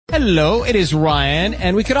Hello, it is Ryan,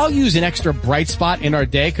 and we could all use an extra bright spot in our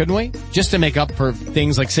day, couldn't we? Just to make up for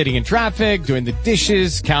things like sitting in traffic, doing the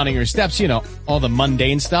dishes, counting your steps, you know, all the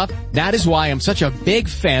mundane stuff. That is why I'm such a big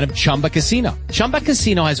fan of Chumba Casino. Chumba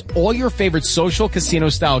Casino has all your favorite social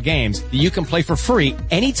casino-style games that you can play for free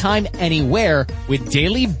anytime, anywhere with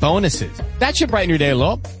daily bonuses. That should brighten your day a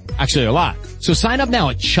little. Actually, a lot. So sign up now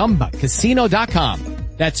at ChumbaCasino.com.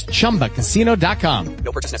 That's ChumbaCasino.com.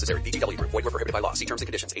 No purchase necessary. VGW Group. Void where prohibited by law. See terms and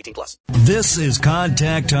conditions. 18+. This is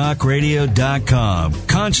ContactTalkRadio.com.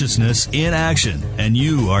 Consciousness in action. And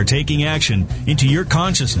you are taking action into your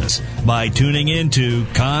consciousness by tuning into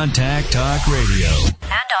Contact Talk Radio.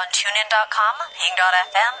 And on TuneIn.com,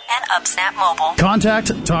 Ping.fm, and UpSnap Mobile.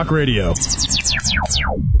 Contact Talk Radio.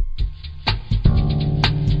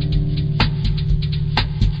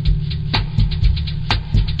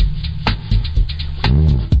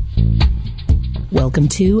 Welcome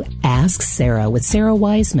to Ask Sarah with Sarah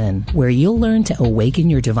Wiseman, where you'll learn to awaken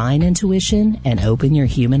your divine intuition and open your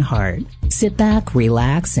human heart. Sit back,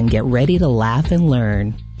 relax, and get ready to laugh and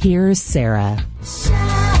learn. Here's Sarah.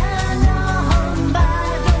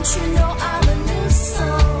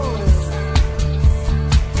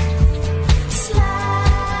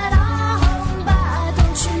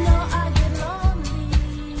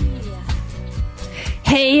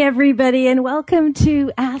 Hey everybody, and welcome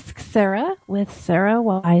to Ask Sarah with Sarah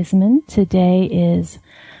Wiseman. Today is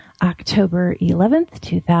October 11th,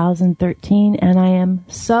 2013, and I am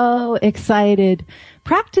so excited,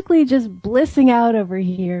 practically just blissing out over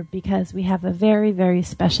here because we have a very, very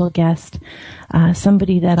special guest,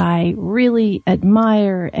 somebody that I really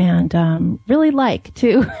admire and really like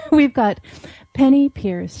too. We've got Penney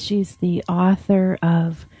Peirce. She's the author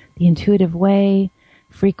of The Intuitive Way,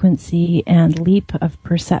 Frequency, and Leap of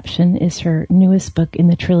Perception is her newest book in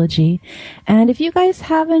the trilogy. And if you guys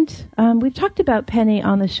haven't, we've talked about Penney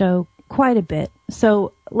on the show quite a bit.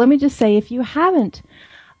 So let me just say, if you haven't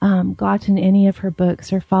gotten any of her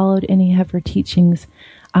books or followed any of her teachings,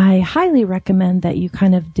 I highly recommend that you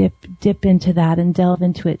kind of dip into that and delve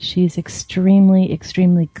into it. She's extremely,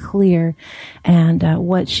 extremely clear. And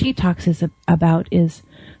what she talks about is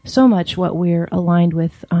so much what we're aligned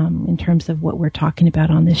with in terms of what we're talking about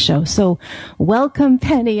on this show. So welcome,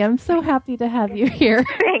 Penney. I'm so happy to have you here.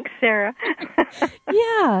 Thanks, Sarah.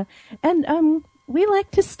 Yeah. And we like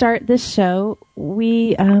to start this show.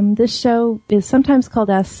 This show is sometimes called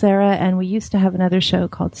Ask Sarah, and we used to have another show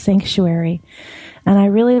called Sanctuary. And I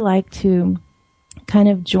really like to kind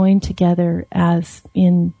of join together as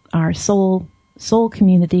in our soul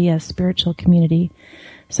community, as spiritual community.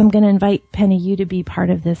 So I'm going to invite Penney, you to be part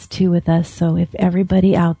of this too with us. So if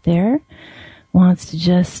everybody out there wants to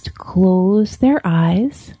just close their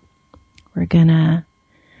eyes, we're going to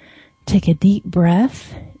take a deep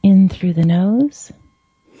breath in through the nose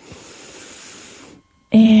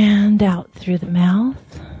and out through the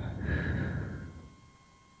mouth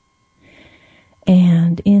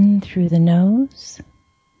and in through the nose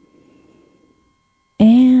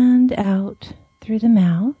and out through the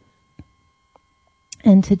mouth.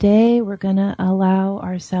 And today we're going to allow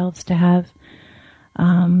ourselves to have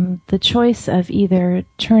the choice of either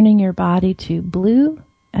turning your body to blue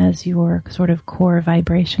as your sort of core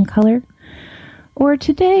vibration color, or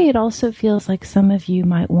today it also feels like some of you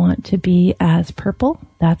might want to be as purple.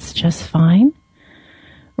 That's just fine.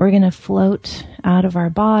 We're going to float out of our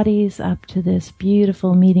bodies up to this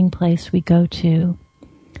beautiful meeting place we go to.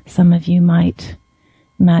 Some of you might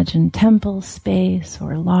imagine temple space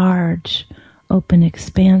or large open,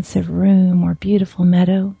 expansive room or beautiful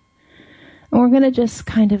meadow. And we're going to just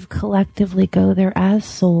kind of collectively go there as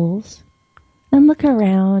souls and look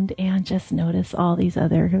around and just notice all these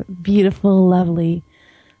other beautiful, lovely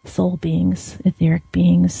soul beings,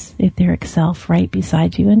 etheric self right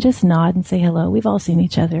beside you, and just nod and say hello. We've all seen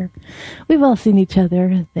each other. We've all seen each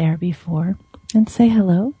other there before. And say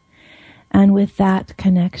hello. And with that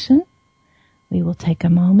connection, we will take a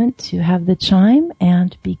moment to have the chime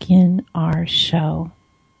and begin our show.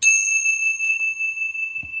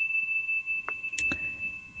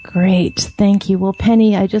 Great. Thank you. Well,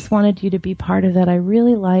 Penney, I just wanted you to be part of that. I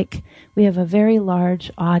really we have a very large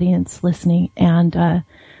audience listening, and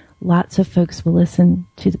lots of folks will listen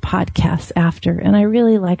to the podcast after. And I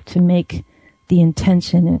really like to make the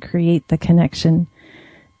intention and create the connection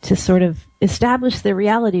to sort of establish the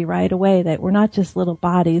reality right away that we're not just little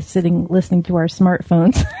bodies sitting listening to our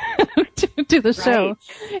smartphones to the show.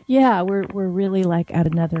 Right. Yeah, we're really like at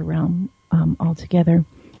another realm altogether.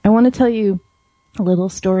 I want to tell you a little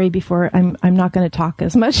story before I'm not going to talk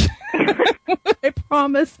as much. I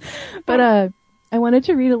promise. But I wanted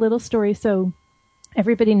to read a little story. So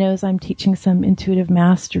everybody knows I'm teaching some intuitive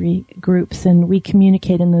mastery groups, and we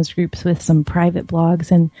communicate in those groups with some private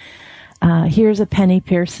blogs. And here's a Penny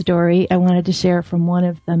Pierce story I wanted to share from one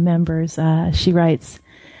of the members. She writes,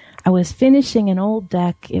 I was finishing an old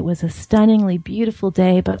deck. It was a stunningly beautiful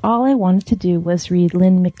day, but all I wanted to do was read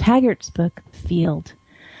Lynn McTaggart's book, Field.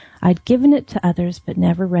 I'd given it to others, but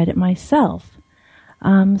never read it myself.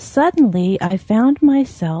 Suddenly, I found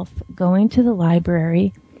myself going to the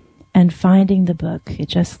library and finding the book. It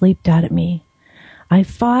just leaped out at me. I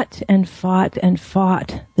fought and fought and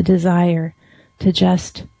fought the desire to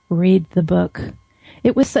just read the book.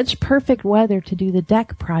 It was such perfect weather to do the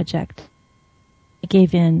deck project. I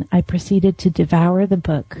gave in. I proceeded to devour the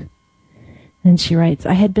book. Then she writes,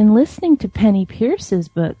 I had been listening to Penny Pierce's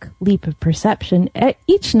book, Leap of Perception,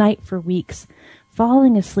 each night for weeks,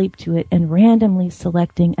 falling asleep to it and randomly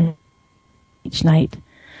selecting each night.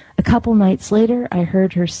 A couple nights later, I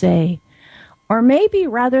heard her say, or maybe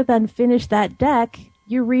rather than finish that deck,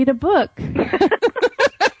 you read a book.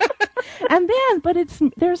 And then, but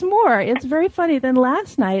there's more. It's very funny. Then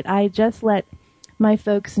last night, I just let my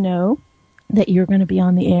folks know that you're going to be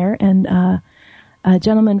on the air, and a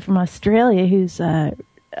gentleman from Australia who's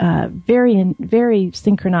very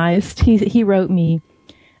synchronized. He wrote me,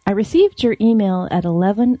 I received your email at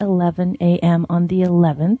 11:11 a.m. on the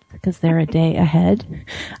 11th, because they're a day ahead.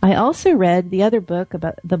 I also read the other book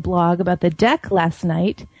about the blog about the deck last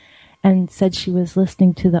night and said she was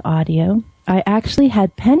listening to the audio. I actually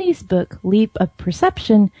had Penny's book, Leap of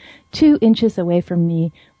Perception, 2 inches away from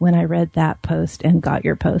me when I read that post and got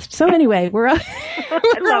your post. So anyway, we're all,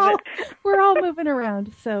 we're all moving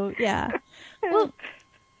around. So yeah. Well,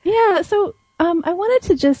 yeah. So I wanted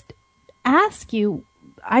to just ask you,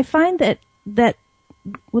 I find that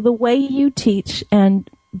with the way you teach and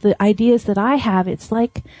the ideas that I have, it's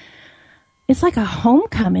like a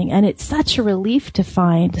homecoming, and it's such a relief to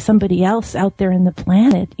find somebody else out there in the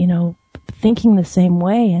planet, thinking the same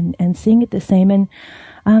way and seeing it the same. And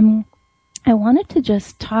I wanted to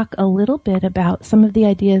just talk a little bit about some of the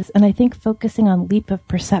ideas, and I think focusing on leap of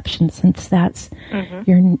perception, since that's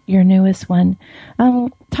your newest one.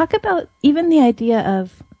 Talk about even the idea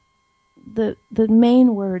of the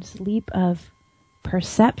main words, leap of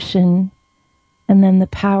perception, and then the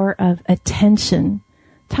power of attention.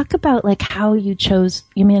 Talk about how you chose.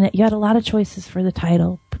 You had a lot of choices for the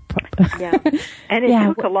title. Yeah, and it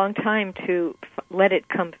took a long time to let it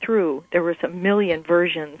come through. There was a million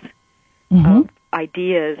versions of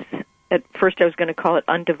ideas. At first I was going to call it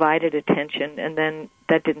undivided attention, and then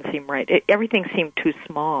that didn't seem right. Everything seemed too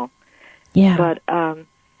small. Yeah. But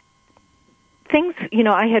things,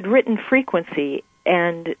 I had written Frequency,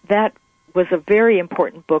 and that was a very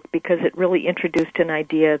important book because it really introduced an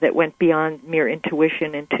idea that went beyond mere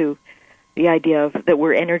intuition into the idea of that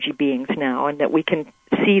we're energy beings now, and that we can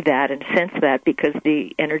see that and sense that because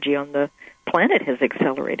the energy on the planet has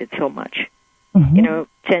accelerated so much.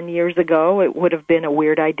 10 years ago, it would have been a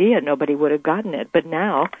weird idea. Nobody would have gotten it. But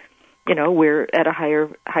now, we're at a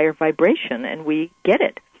higher vibration, and we get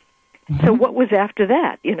it. So what was after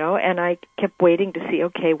that, And I kept waiting to see,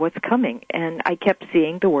 okay, what's coming? And I kept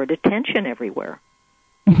seeing the word attention everywhere.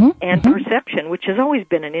 And perception, which has always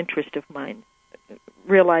been an interest of mine,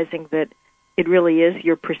 realizing that it really is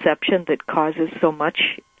your perception that causes so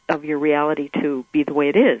much of your reality to be the way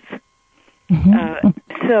it is.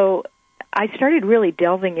 So I started really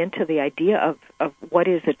delving into the idea of what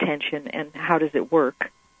is attention and how does it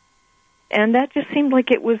work. And that just seemed like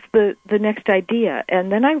it was the next idea. And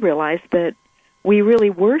then I realized that we really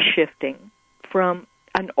were shifting from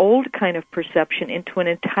an old kind of perception into an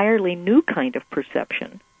entirely new kind of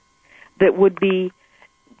perception that would be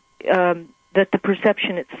that the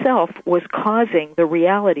perception itself was causing the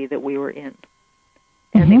reality that we were in.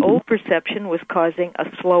 And the old perception was causing a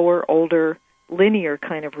slower, older, linear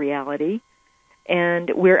kind of reality, and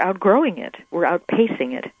we're outgrowing it. We're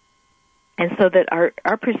outpacing it. And so that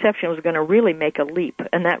our perception was going to really make a leap,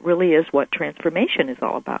 and that really is what transformation is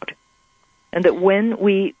all about. And that when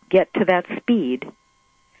we get to that speed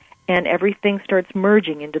and everything starts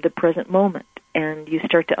merging into the present moment, and you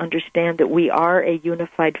start to understand that we are a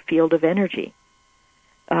unified field of energy,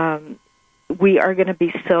 we are going to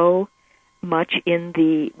be so much in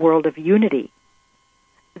the world of unity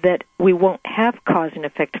that we won't have cause and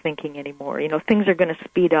effect thinking anymore. Things are going to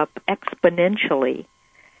speed up exponentially.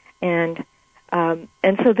 And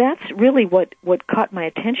so that's really what caught my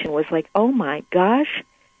attention, was like, oh my gosh,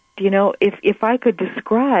 if I could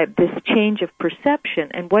describe this change of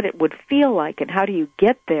perception and what it would feel like, and how do you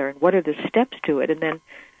get there, and what are the steps to it, and then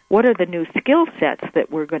what are the new skill sets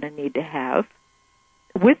that we're going to need to have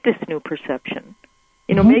with this new perception,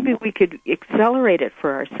 You know, maybe we could accelerate it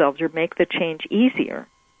for ourselves or make the change easier.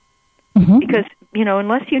 Because, you know,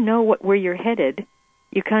 unless you know where you're headed,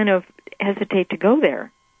 you kind of hesitate to go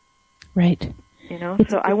there. Right. You know,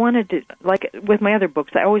 so I wanted to, like with my other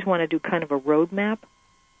books, I always want to do kind of a roadmap.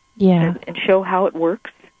 Yeah. And show how it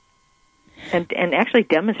works. And actually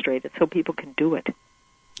demonstrate it so people can do it.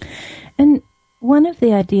 And one of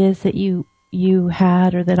the ideas that you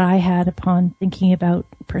had, or that I had upon thinking about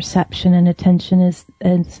perception and attention, is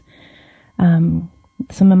some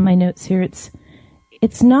of my notes here.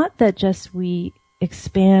 It's not that just we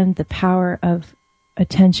expand the power of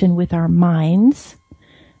attention with our minds,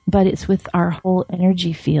 but it's with our whole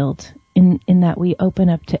energy field. In that we open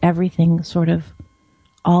up to everything, sort of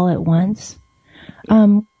all at once.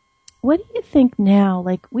 What do you think now?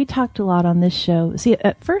 Like, we talked a lot on this show. See,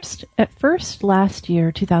 at first last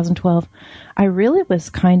year, 2012, I really was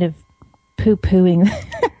kind of poo-pooing.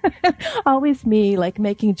 Always me, like,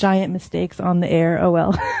 making giant mistakes on the air. Oh,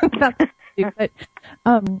 well. But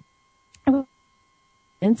I was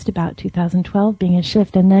convinced about 2012 being a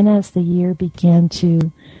shift. And then as the year began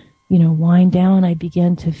to, you know, wind down, I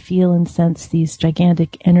began to feel and sense these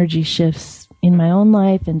gigantic energy shifts in my own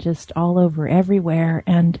life and just all over everywhere.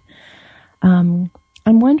 And I'm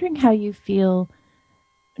wondering how you feel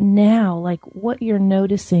now, like what you're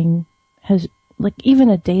noticing has, like even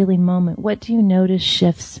a daily moment, what do you notice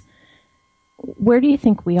shifts? Where do you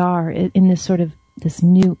think we are in this sort of this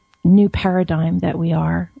new paradigm that we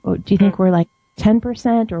are? Or do you think we're like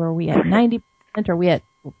 10%, or are we at 90%? Are we at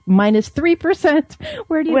minus 3%?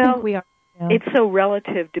 Where do you think we are now? It's so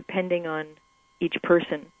relative depending on each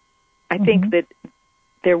person. I think that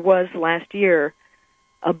there was last year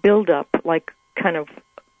a build-up, like kind of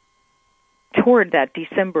toward that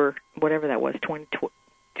December, whatever that was,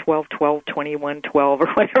 2012, 12, 21, 12, or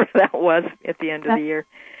whatever that was at the end of the year,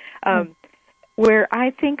 where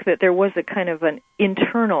I think that there was a kind of an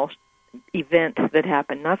internal event that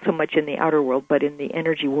happened, not so much in the outer world, but in the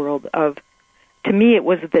energy world of, to me, it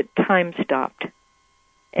was that time stopped.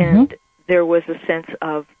 And there was a sense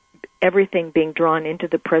of everything being drawn into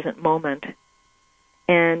the present moment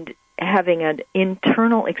and having an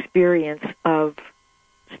internal experience of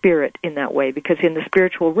spirit in that way, because in the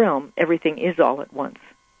spiritual realm, everything is all at once.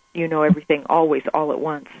 You know everything always all at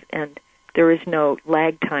once, and there is no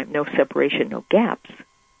lag time, no separation, no gaps.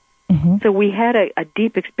 So we had a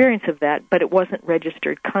deep experience of that, but it wasn't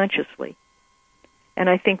registered consciously. And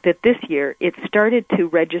I think that this year it started to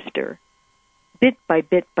register bit by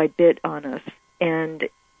bit by bit on us, and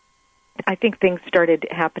I think things started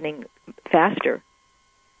happening faster.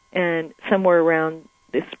 And somewhere around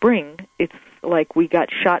this spring, it's like we got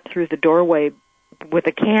shot through the doorway with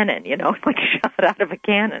a cannon, you know, like shot out of a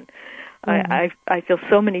cannon. I feel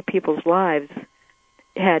so many people's lives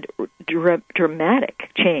had dramatic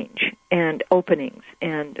change and openings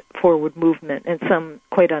and forward movement, and some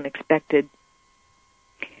quite unexpected.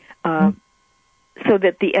 So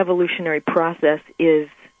that the evolutionary process is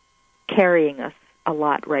carrying us a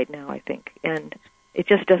lot right now, I think. And it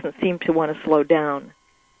just doesn't seem to want to slow down.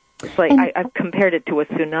 It's like I've compared it to a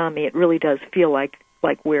tsunami. It really does feel like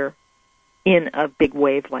we're in a big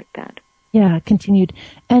wave like that. Yeah, continued.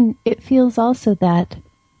 And it feels also that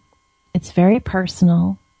it's very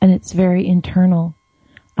personal and it's very internal.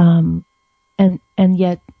 And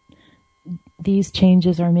yet these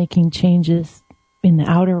changes are making changes in the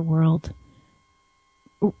outer world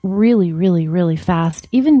really, really, really fast.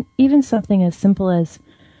 Even something as simple as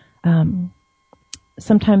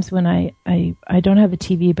sometimes when I don't have a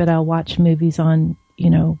TV, but I'll watch movies on, you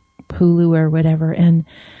know, Hulu or whatever, and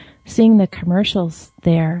seeing the commercials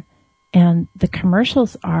there, and the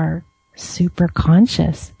commercials are super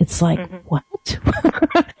conscious. It's like, what?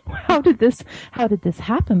 How did this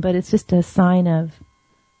happen? But it's just a sign of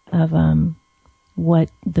what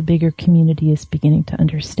the bigger community is beginning to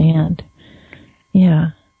understand.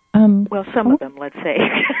 Yeah. Well, some of them, let's say.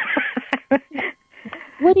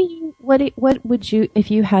 What would you,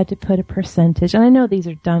 if you had to put a percentage, and I know these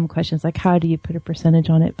are dumb questions, like how do you put a percentage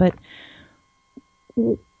on it, but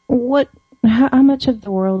how much of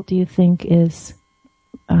the world do you think is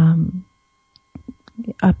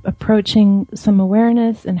approaching some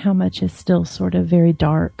awareness, and how much is still sort of very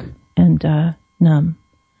dark and numb?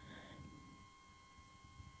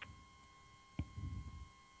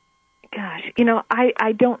 Gosh, you know,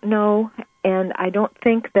 I don't know, and I don't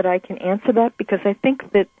think that I can answer that, because I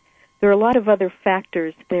think that there are a lot of other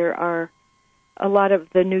factors. There are a lot of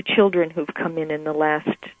the new children who've come in the last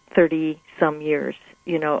 30-some years,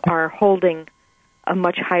 you know, are holding a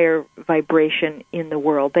much higher vibration in the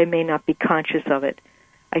world. They may not be conscious of it.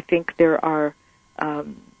 I think there are,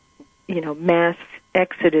 you know, mass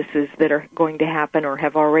exoduses that are going to happen or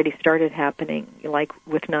have already started happening, like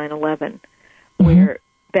with 9/11, where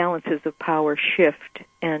balances of power shift,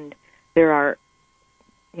 and there are,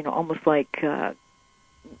 almost like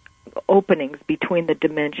openings between the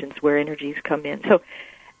dimensions where energies come in. So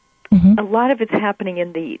a lot of it's happening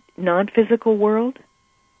in the non-physical world.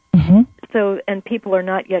 So, and people are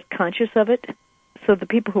not yet conscious of it. So the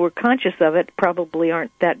people who are conscious of it probably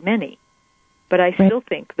aren't that many. But I still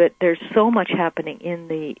think that there's so much happening in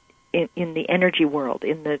the energy world,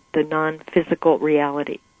 in the non-physical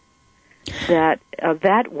reality, that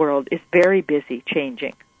that world is very busy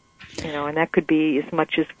changing. And that could be as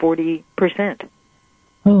much as 40%.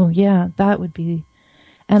 Oh, yeah, that would be.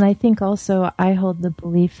 And I think also I hold the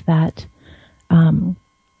belief that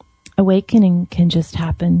awakening can just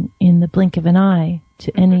happen in the blink of an eye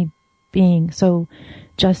to any being. So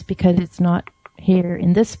just because it's not here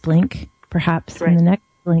in this blink, perhaps in the next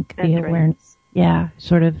blink, the awareness. Yeah,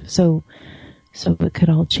 sort of. So it could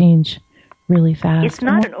all change really fast. It's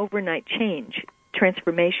not an overnight change.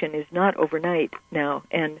 Transformation is not overnight now,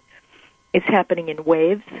 and it's happening in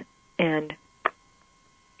waves. And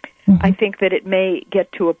I think that it may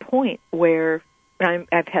get to a point where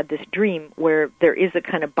I've had this dream where there is a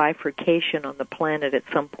kind of bifurcation on the planet at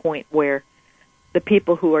some point where the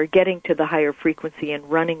people who are getting to the higher frequency and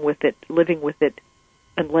running with it, living with it,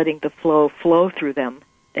 and letting the flow through them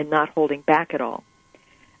and not holding back at all,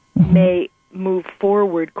 may move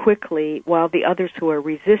forward quickly, while the others who are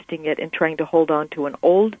resisting it and trying to hold on to an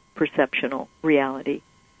old perceptional reality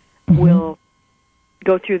will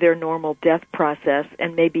go through their normal death process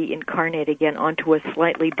and maybe incarnate again onto a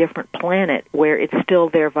slightly different planet where it's still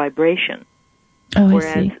their vibration.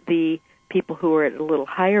 Whereas the people who are at a little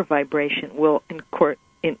higher vibration will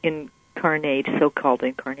incarnate, so-called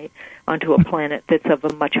incarnate, onto a planet that's of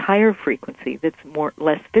a much higher frequency, that's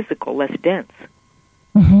less physical, less dense.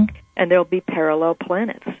 And there'll be parallel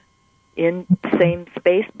planets in the same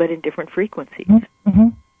space but in different frequencies.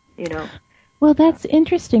 Well, that's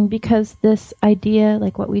interesting, because this idea,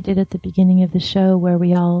 like what we did at the beginning of the show, where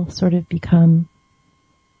we all sort of become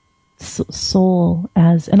soul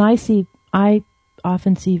as, and I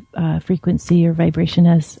often see frequency or vibration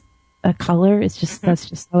as a color. It's just, that's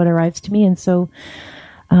just how it arrives to me. And so,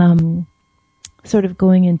 sort of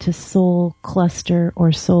going into soul cluster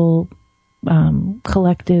or soul,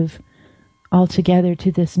 collective altogether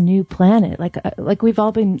to this new planet. Like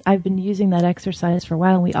I've been using that exercise for a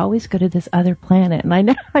while, and we always go to this other planet.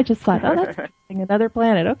 And I just thought, oh, that's interesting, another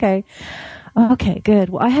planet. Okay, good.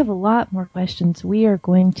 Well, I have a lot more questions. We are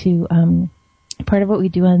going to, part of what we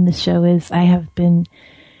do on this show is I have been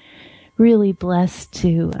really blessed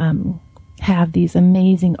to, have these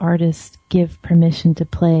amazing artists give permission to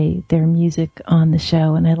play their music on the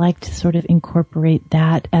show. And I like to sort of incorporate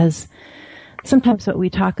that, as sometimes what we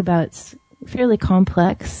talk about is fairly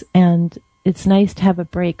complex, and it's nice to have a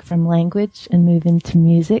break from language and move into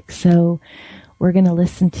music. So we're going to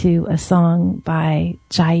listen to a song by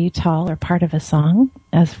Jai Uttal, or part of a song,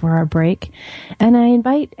 as for our break. And I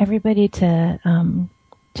invite everybody to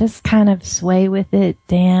just kind of sway with it,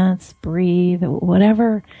 dance, breathe,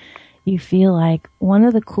 whatever you feel like. One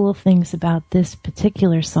of the cool things about this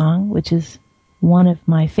particular song, which is one of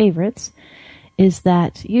my favorites, is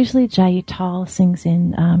that usually Jai Uttal sings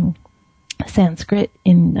in Sanskrit.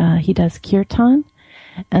 He does kirtan,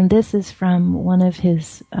 and this is from one of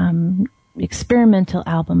his experimental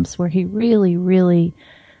albums where he really, really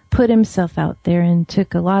put himself out there and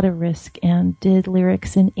took a lot of risk and did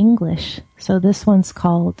lyrics in English. So this one's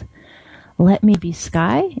called Let Me Be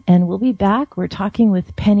Sky, and we'll be back. We're talking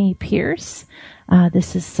with Penny Pierce.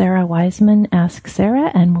 This is Sarah Wiseman, Ask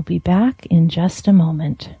Sarah, and we'll be back in just a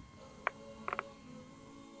moment.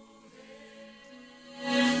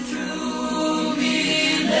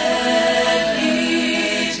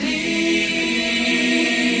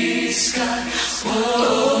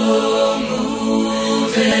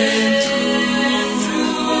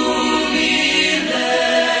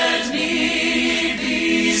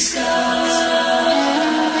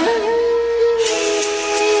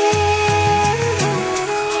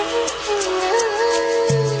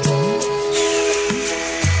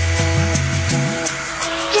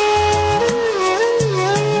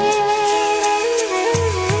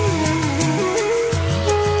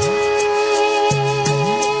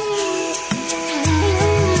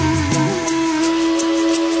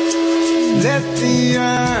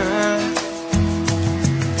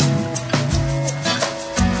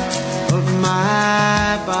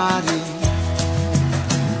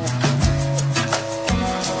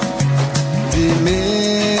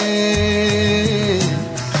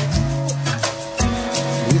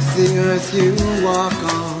 path you walk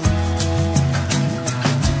on,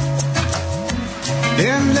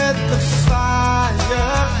 and let the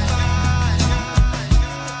fire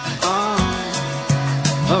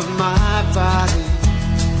of my body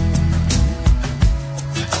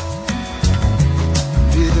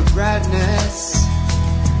be the brightness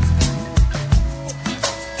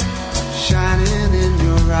shining in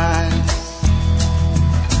your eyes.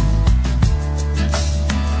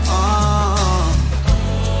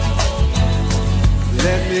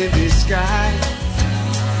 Let me be sky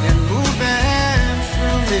and moving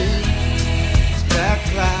through me, that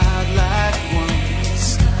cloud like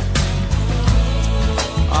once.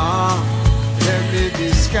 Let me be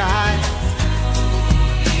sky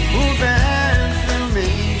moving through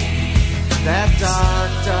me, that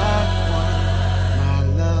dark, dark one, my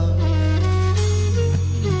love.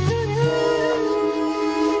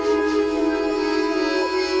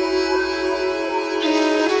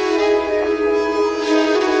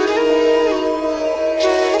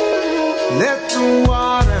 Let the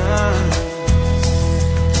waters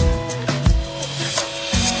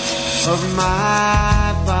of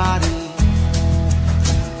my body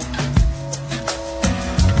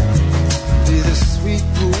be the sweet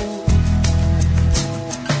pool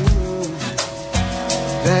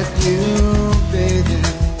that you bathe in,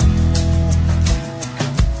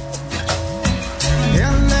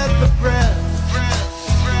 and let the breath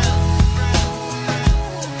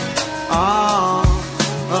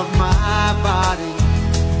of my body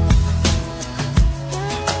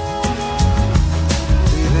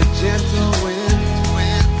be the gentle wind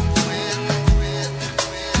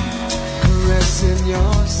caressing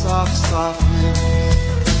your soft, soft lips.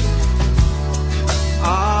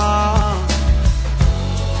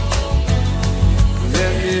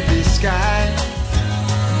 Let me be sky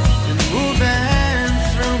and moving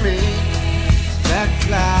through me, that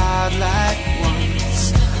cloud like once.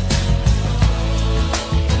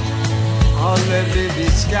 Oh, let me be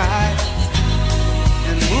sky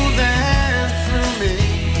and moving through me,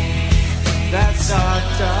 that dark,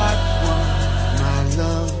 dark one, my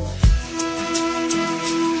love.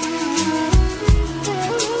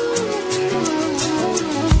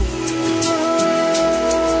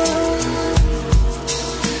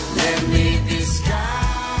 Let me be sky,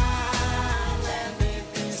 let me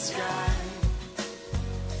be sky.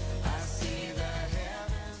 I see the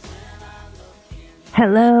heavens when I look in.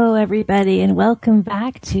 Hello, everybody, and welcome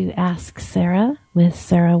back to Ask Sarah with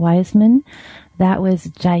Sarah Wiseman. That was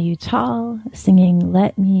Jayutal singing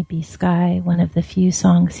Let Me Be Sky, one of the few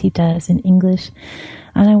songs he does in English.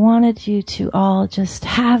 And I wanted you to all just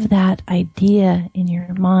have that idea in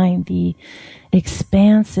your mind, the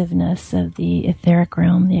expansiveness of the etheric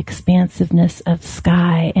realm, the expansiveness of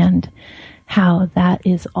sky, and how that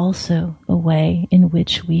is also a way in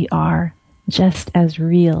which we are just as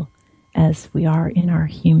real as we are in our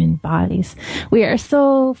human bodies. We are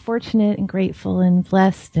so fortunate and grateful and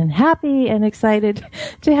blessed and happy and excited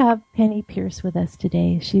to have Penny Pierce with us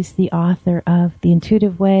today. She's the author of The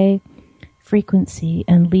Intuitive Way, Frequency,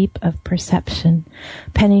 and Leap of Perception.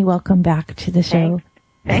 Penny, welcome back to the show.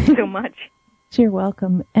 Thanks so much. You're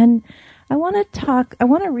welcome. And I want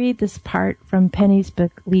to read this part from Penny's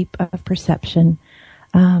book, Leap of Perception.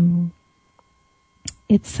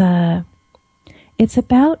 It's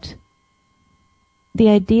about the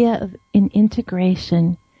idea of in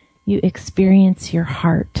integration, you experience your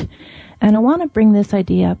heart. And I want to bring this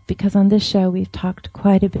idea up because on this show we've talked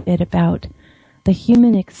quite a bit about the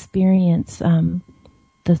human experience.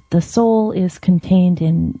 The soul is contained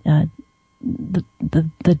in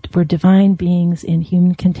we're divine beings in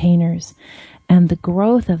human containers, and the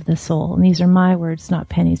growth of the soul, and these are my words, not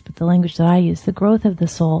Penny's, but the language that I use, the growth of the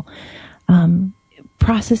soul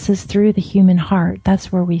processes through the human heart.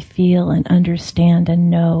 That's where we feel and understand and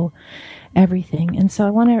know everything. And so I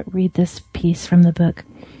want to read this piece from the book.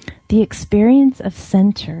 The experience of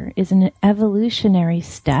center is an evolutionary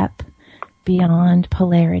step beyond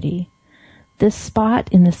polarity. This spot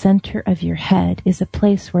in the center of your head is a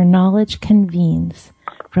place where knowledge convenes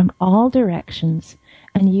from all directions,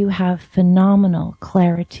 and you have phenomenal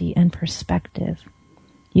clarity and perspective.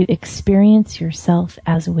 You experience yourself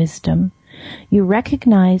as wisdom. You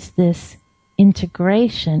recognize this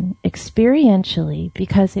integration experientially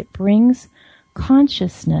because it brings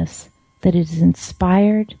consciousness that is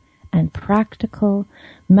inspired and practical,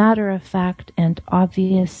 matter-of-fact and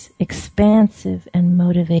obvious, expansive and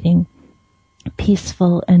motivating,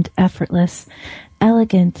 peaceful and effortless,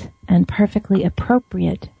 elegant and perfectly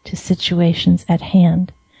appropriate to situations at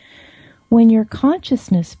hand. When your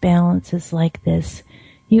consciousness balances like this,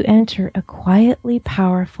 you enter a quietly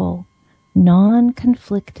powerful,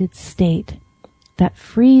 non-conflicted state that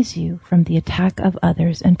frees you from the attack of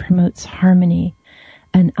others and promotes harmony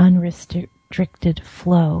and unrestricted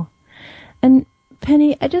flow. And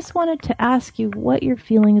Penny, I just wanted to ask you what your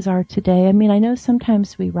feelings are today. I mean, I know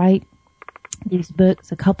sometimes we write these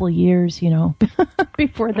books a couple years,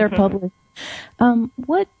 before they're published.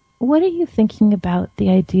 What are you thinking about the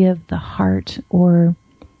idea of the heart, or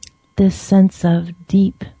this sense of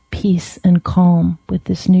deep peace and calm with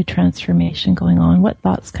this new transformation going on? What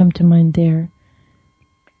thoughts come to mind there?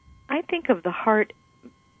 I think of the heart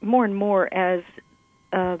more and more as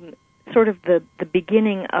sort of the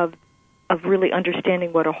beginning of really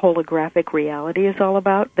understanding what a holographic reality is all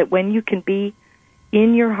about, that when you can be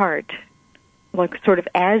in your heart, like sort of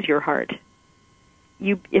as your heart,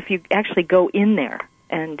 if you actually go in there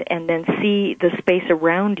and then see the space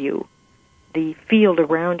around you, the field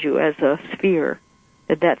around you as a sphere,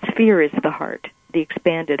 that sphere is the heart, the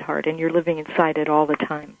expanded heart, and you're living inside it all the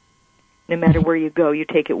time. No matter where you go, you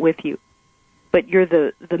take it with you. But you're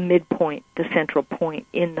the midpoint, the central point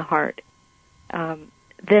in the heart.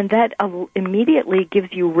 Then that immediately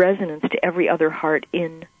gives you resonance to every other heart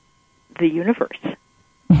in the universe.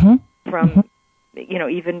 From,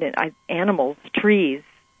 even animals, trees,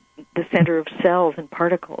 the center of cells and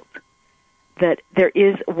particles. That there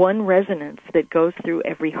is one resonance that goes through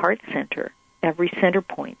every heart center, every center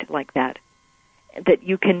point like that. That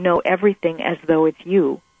you can know everything as though it's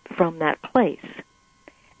you from that place.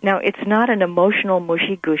 Now, it's not an emotional,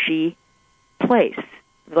 mushy-gushy place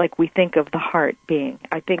like we think of the heart being.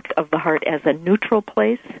 I think of the heart as a neutral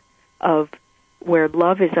place of where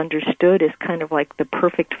love is understood as kind of like the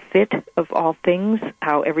perfect fit of all things,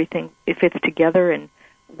 how everything fits together and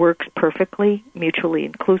works perfectly, mutually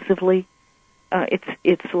inclusively.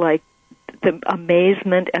 It's like the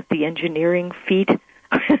amazement at the engineering feat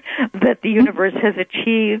that the universe has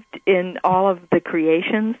achieved in all of the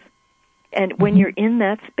creations. And when you're in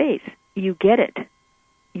that space, you get it.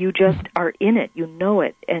 You just are in it. You know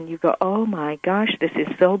it. And you go, oh, my gosh, this is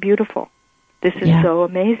so beautiful. This is so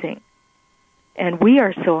amazing. And we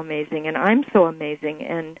are so amazing, and I'm so amazing.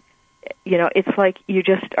 And, it's like you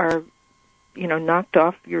just are, knocked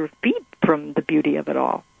off your feet from the beauty of it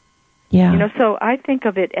all. Yeah. So I think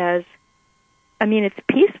of it as, it's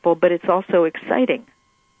peaceful, but it's also exciting.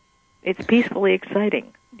 It's peacefully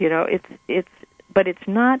exciting. But it's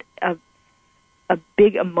not a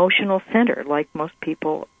big emotional center like most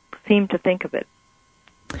people seem to think of it.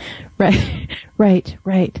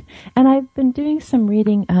 Right. And I've been doing some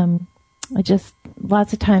reading.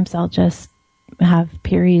 Lots of times I'll just have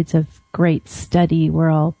periods of great study where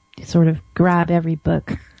I'll sort of grab every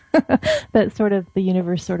book that sort of the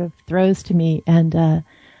universe sort of throws to me, and a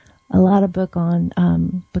lot of books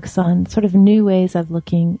on sort of new ways of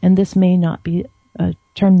looking. And this may not be a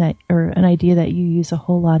term or an idea that you use a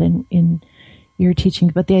whole lot in your teaching,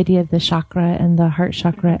 but the idea of the chakra and the heart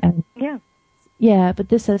chakra, and but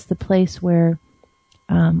this is the place where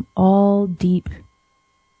all deep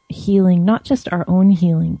healing, not just our own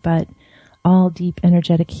healing, but all deep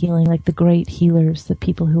energetic healing, like the great healers, the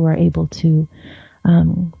people who are able to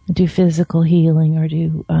do physical healing or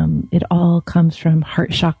do it all comes from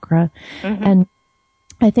heart chakra. And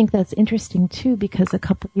I think that's interesting too, because a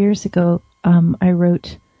couple years ago I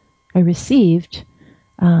received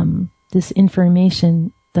this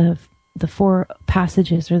information, the 4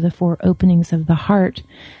 passages or the 4 openings of the heart.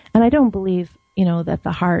 And I don't believe, that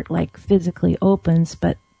the heart like physically opens,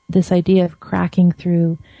 but this idea of cracking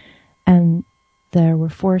through, and there were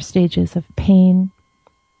 4 stages of pain,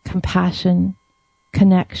 compassion,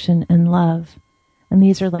 connection, and love. And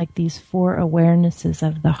these are like these 4 awarenesses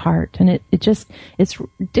of the heart. And it's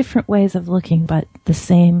different ways of looking, but the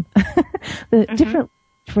same, different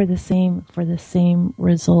for the same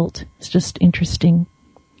result. It's just interesting.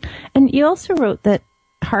 And you also wrote that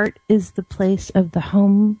heart is the place of the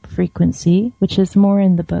home frequency, which is more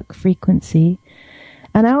in the book Frequency.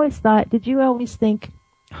 And I always thought, did you always think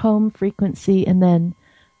home frequency and then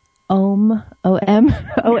Om, O-M?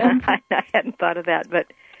 O-M? I hadn't thought of that, but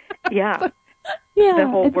yeah. The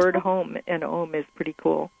whole word home and Om is pretty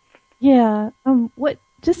cool. Yeah.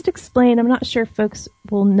 Just explain, I'm not sure folks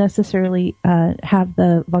will necessarily have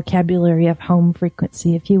the vocabulary of home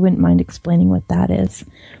frequency, if you wouldn't mind explaining what that is.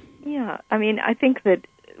 Yeah, I think that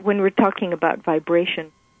when we're talking about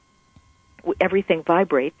vibration, everything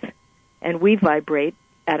vibrates, and we vibrate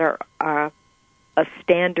at a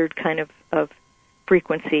standard kind of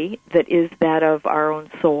frequency that is that of our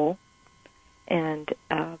own soul, and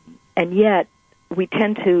yet we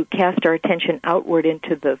tend to cast our attention outward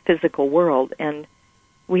into the physical world, and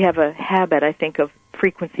we have a habit, I think, of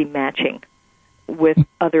frequency matching with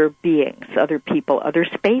other beings, other people, other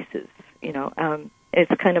spaces.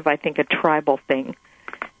 It's kind of, I think, a tribal thing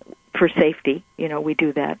for safety. We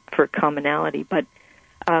do that for commonality, but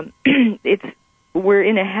we're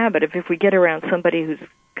in a habit of, if we get around somebody who's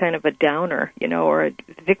kind of a downer, or a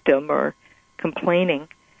victim or complaining,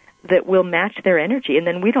 that we'll match their energy, and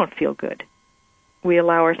then we don't feel good. We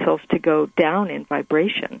allow ourselves to go down in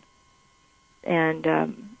vibration, and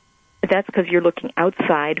that's because you're looking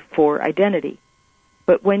outside for identity.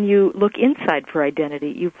 But when you look inside for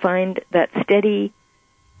identity, you find that steady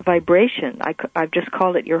vibration. I've just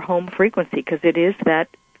called it your home frequency, because it is that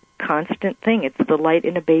constant thing. It's the light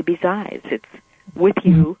in a baby's eyes. It's with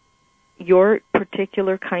you, your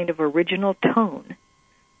particular kind of original tone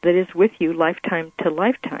that is with you lifetime to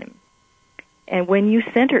lifetime. And when you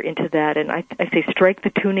center into that, and I say strike the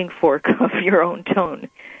tuning fork of your own tone,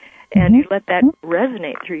 and you let that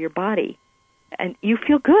resonate through your body, and you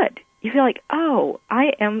feel good. You feel like, oh,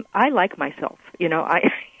 I like myself,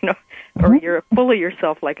 or you're full of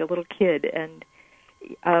yourself like a little kid. And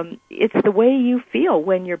it's the way you feel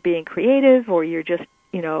when you're being creative, or you're just,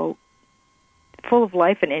 full of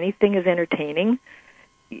life and anything is entertaining,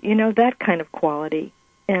 that kind of quality.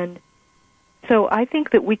 And so I think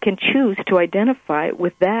that we can choose to identify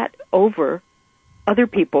with that over other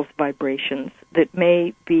people's vibrations that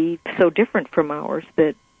may be so different from ours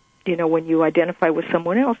that, when you identify with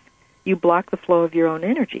someone else, you block the flow of your own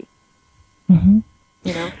energy.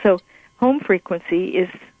 So home frequency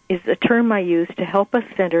is a term I use to help us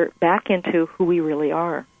center back into who we really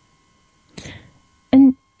are.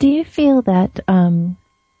 And do you feel that I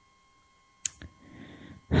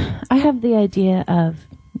have the idea of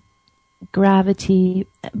levity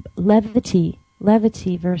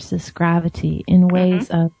versus gravity in ways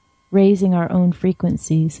of raising our own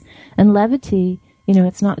frequencies. And levity,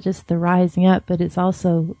 it's not just the rising up, but it's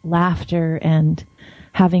also laughter and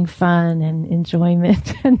having fun and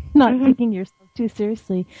enjoyment and not taking yourself too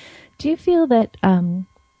seriously. Do you feel that,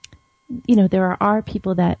 there are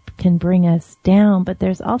people that can bring us down, but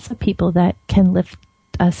there's also people that can lift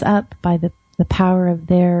us up by the power of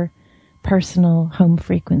their personal home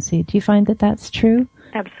frequency? Do you find that that's true?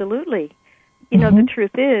 Absolutely. The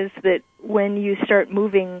truth is that when you start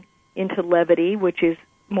moving into levity, which is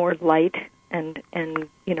more light and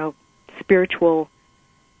spiritual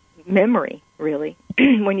memory, really,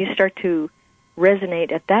 when you start to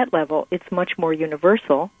resonate at that level, it's much more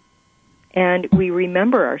universal, and we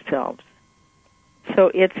remember ourselves.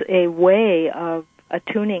 So it's a way of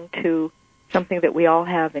attuning to something that we all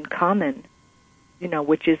have in common,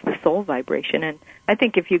 which is the soul vibration. And I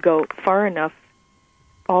think if you go far enough,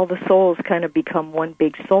 all the souls kind of become one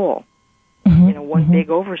big soul, one big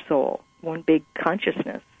oversoul, one big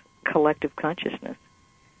consciousness, collective consciousness.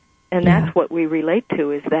 And that's what we relate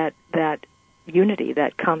to, is that unity,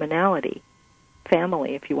 that commonality,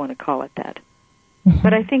 family, if you want to call it that.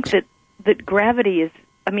 But I think that gravity is,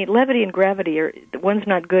 levity and gravity are, one's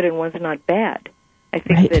not good and one's not bad. I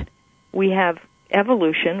think that we have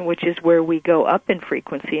evolution, which is where we go up in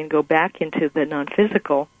frequency and go back into the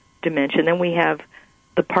non-physical dimension. Then we have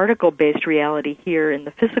the particle-based reality here in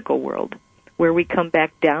the physical world, where we come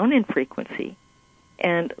back down in frequency,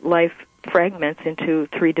 and life fragments into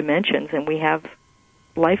 3 dimensions, and we have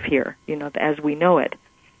life here, as we know it.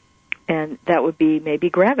 And that would be maybe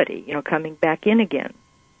gravity, coming back in again.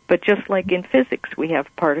 But just like in physics, we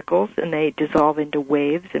have particles, and they dissolve into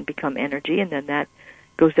waves and become energy, and then that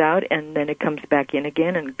goes out, and then it comes back in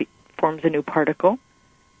again and forms a new particle.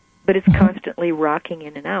 But it's constantly rocking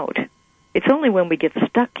in and out. It's only when we get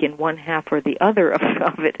stuck in one half or the other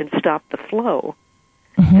of it and stop the flow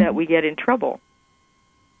that we get in trouble.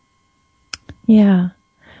 Yeah.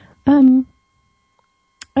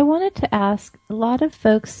 I wanted to ask, a lot of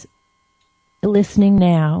folks listening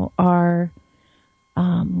now are,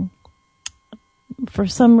 for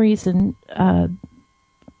some reason,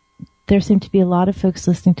 there seem to be a lot of folks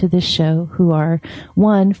listening to this show who are,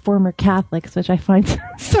 one, former Catholics, which I find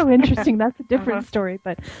so interesting. That's a different story,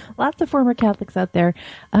 but lots of former Catholics out there.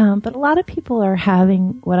 But a lot of people are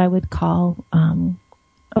having what I would call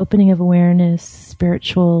opening of awareness,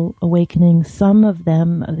 spiritual awakening. Some of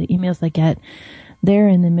them, the emails I get, they're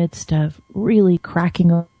in the midst of really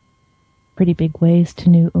cracking open pretty big ways to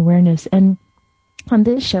new awareness. And on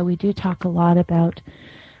this show, we do talk a lot about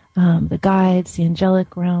the guides, the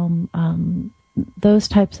angelic realm, those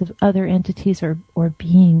types of other entities or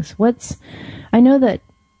beings. I know that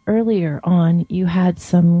earlier on you had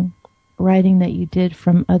some writing that you did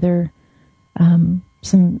from other,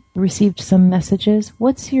 received some messages.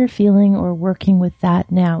 What's your feeling or working with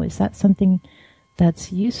that now? Is that something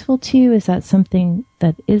that's useful to you? Is that something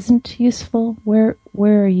that isn't useful? Where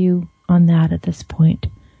are you on that at this point?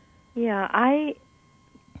 Yeah, I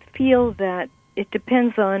feel that it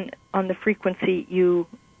depends on the frequency you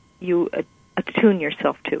attune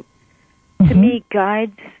yourself to. Mm-hmm. To me,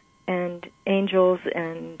 guides and angels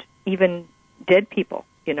and even dead people,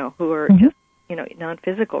 who are Mm-hmm. just,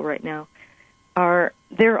 non-physical right now,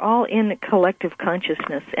 they're all in collective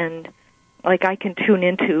consciousness. And like I can tune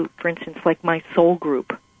into, for instance, like my soul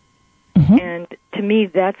group. Mm-hmm. And to me,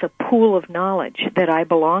 that's a pool of knowledge that I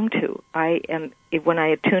belong to. When I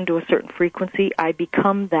attune to a certain frequency, I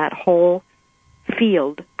become that whole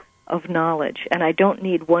field of knowledge. And I don't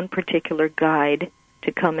need one particular guide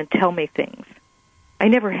to come and tell me things. I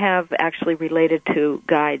never have actually related to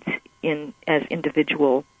guides as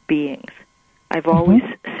individual beings. I've always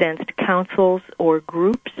sensed councils or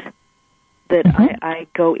groups that I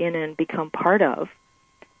go in and become part of,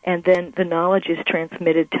 and then the knowledge is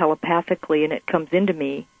transmitted telepathically, and it comes into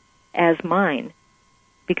me as mine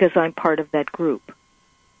because I'm part of that group.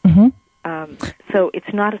 Mm-hmm. So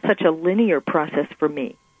it's not such a linear process for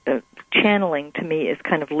me. Channeling to me is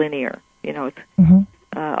kind of linear. It's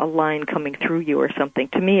a line coming through you or something.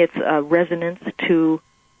 To me, it's a resonance to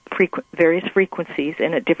various frequencies,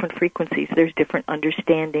 and at different frequencies, there's different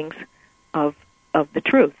understandings of the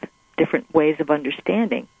truth, different ways of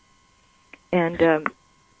understanding. And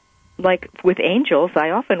like with angels, I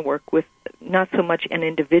often work with not so much an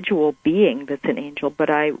individual being that's an angel, but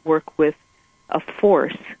I work with a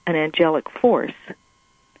force, an angelic force.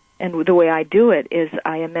 And the way I do it is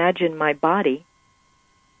I imagine my body,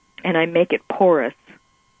 and I make it porous.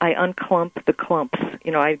 I unclump the clumps.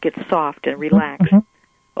 I get soft and relax.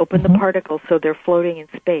 Open the particles so they're floating in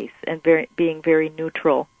space and being very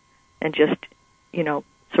neutral and just,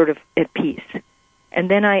 sort of at peace. And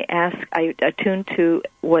then I attune to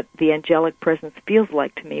what the angelic presence feels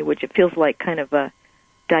like to me, which it feels like kind of a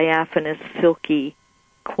diaphanous, silky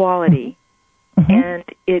quality. And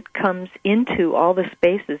it comes into all the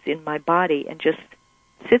spaces in my body and just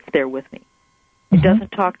sits there with me. It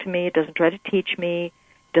doesn't talk to me. It doesn't try to teach me.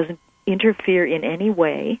 It doesn't interfere in any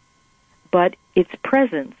way. But its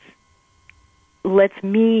presence lets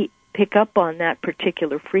me pick up on that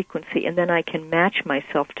particular frequency, and then I can match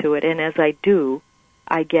myself to it. And as I do,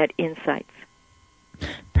 I get insights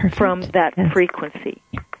from that frequency.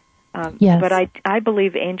 Yes. But I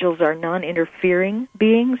believe angels are non-interfering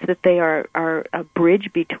beings, that they are a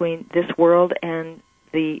bridge between this world and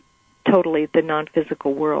the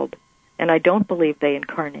non-physical world. And I don't believe they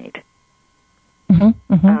incarnate.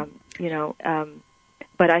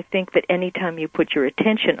 But I think that anytime you put your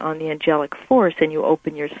attention on the angelic force and you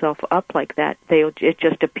open yourself up like that, it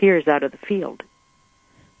just appears out of the field.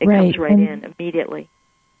 It comes right in immediately.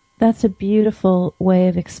 That's a beautiful way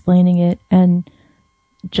of explaining it. And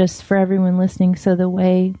just for everyone listening, so the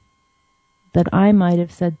way that I might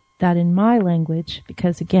have said that in my language,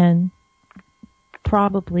 because again,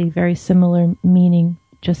 probably very similar meaning,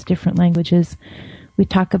 just different languages, we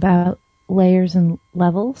talk about layers and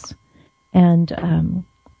levels, and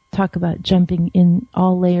talk about jumping in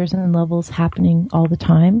all layers and levels happening all the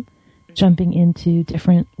time, jumping into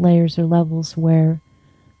different layers or levels where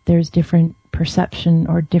there's different perception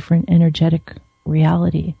or different energetic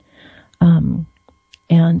reality.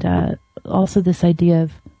 And also this idea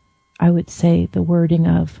of, I would say, the wording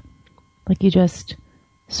of, like, you just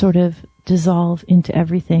sort of dissolve into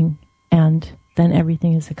everything and then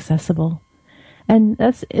everything is accessible. And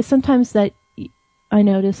that's sometimes that I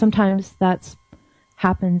notice, sometimes that's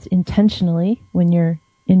happens intentionally when you're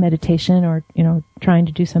in meditation or, trying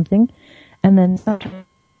to do something. And then sometimes,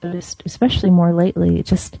 especially more lately, it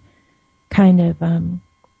just kind of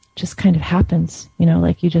happens,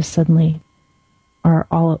 like you just suddenly are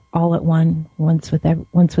all at once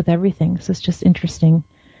with everything. So it's just interesting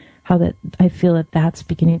how that I feel that that's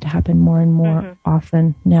beginning to happen more and more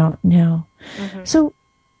often now. So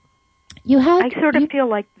I sort of feel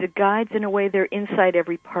like the guides, in a way, they're inside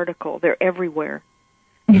every particle. They're everywhere.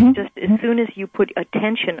 It's just as soon as you put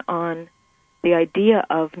attention on the idea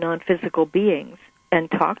of non-physical beings and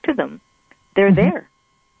talk to them, they're there.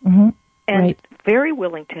 And very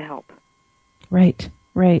willing to help. Right.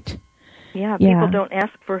 Yeah, people don't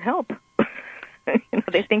ask for help.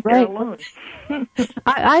 They think they're alone.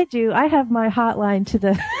 I do. I have my hotline to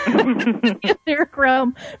the etheric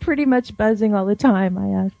realm pretty much buzzing all the time.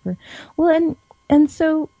 I ask for. Well, and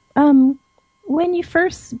so when you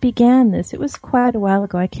first began this, it was quite a while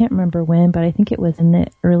ago. I can't remember when, but I think it was in the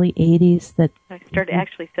early 80s that I started.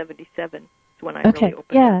 Actually, 77 is when I really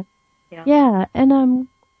opened up. Yeah. And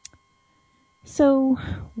so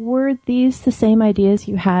were these the same ideas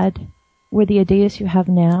you had were the ideas you have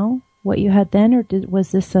now what you had then, or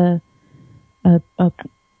was this a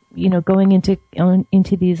going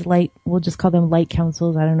into these light, we'll just call them light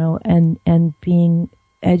councils, I don't know, and being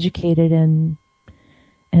educated and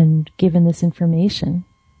given this information?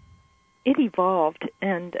 It evolved,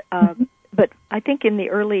 and but I think in the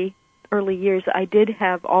early years, I did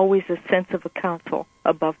have always a sense of a council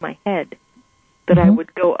above my head that I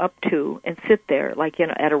would go up to and sit there, like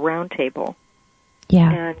at a round table.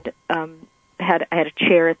 Yeah. And I had a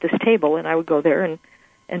chair at this table, and I would go there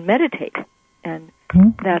and meditate. And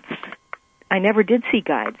I never did see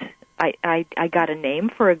guides. I got a name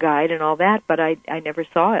for a guide and all that, but I never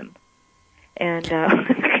saw him. And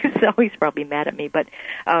he's always probably mad at me, but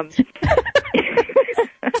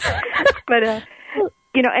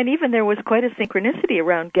and even there was quite a synchronicity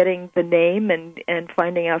around getting the name and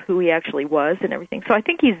finding out who he actually was and everything. So I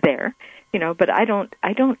think he's there, but I don't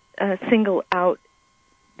single out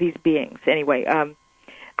these beings anyway.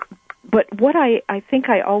 But what I think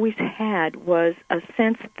I always had was a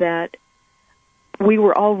sense that we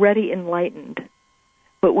were already enlightened,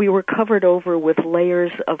 but we were covered over with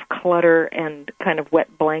layers of clutter and kind of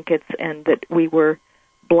wet blankets, and that we were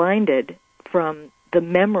blinded from the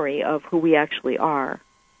memory of who we actually are,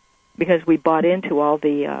 because we bought into all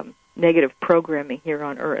the negative programming here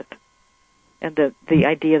on Earth, and the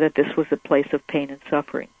idea that this was a place of pain and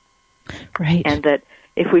suffering. Right. And that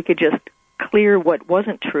if we could just clear what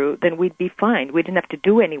wasn't true, then we'd be fine. We didn't have to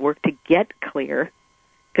do any work to get clear,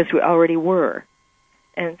 because we already were.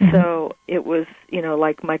 And so it was,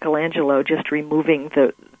 like Michelangelo just removing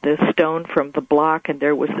the stone from the block, and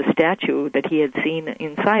there was the statue that he had seen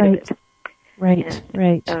inside of it. Right, and,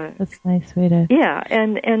 right. That's a nice way to... Yeah,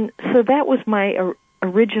 and so that was my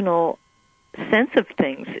original sense of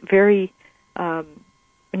things, very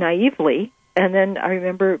naively. And then I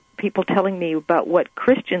remember people telling me about what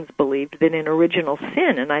Christians believed, that in original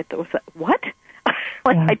sin, and I thought, what?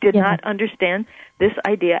 I did not understand this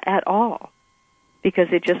idea at all, because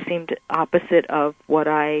it just seemed opposite of what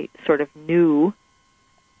I sort of knew.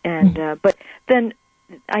 And but then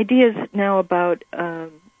ideas now about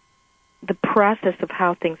the process of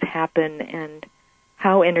how things happen and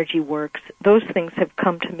how energy works, those things have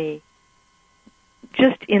come to me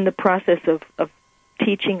just in the process of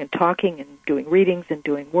teaching and talking and doing readings and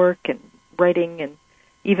doing work and writing. And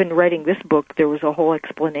even writing this book, there was a whole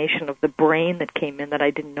explanation of the brain that came in that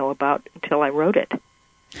I didn't know about until I wrote it.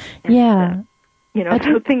 And,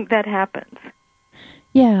 I think that happens.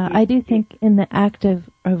 Yeah, I do think in the act of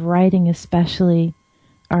writing especially,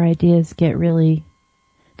 our ideas get really...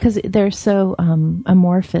 because they're so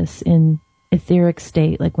amorphous in etheric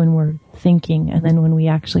state, like when we're thinking, and then when we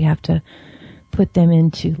actually have to put them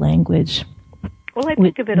into language. Well, I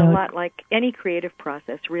think of it a lot like any creative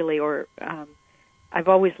process, really, or I've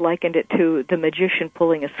always likened it to the magician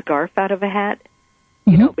pulling a scarf out of a hat,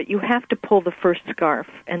 but you have to pull the first scarf,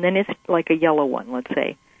 and then it's like a yellow one, let's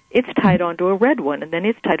say. It's tied onto a red one, and then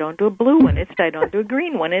it's tied onto a blue one, it's tied onto a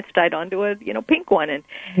green one, it's tied onto a pink one,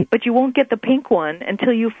 but you won't get the pink one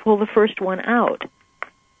until you pull the first one out.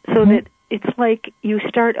 So that it's like you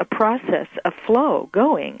start a process, a flow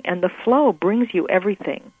going, and the flow brings you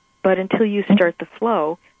everything. But until you start the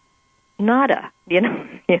flow, nada,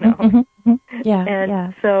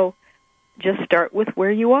 Yeah. So just start with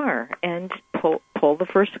where you are and pull the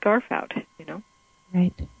first scarf out,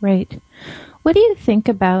 Right. What do you think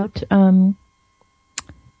about, I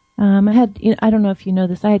don't know if you know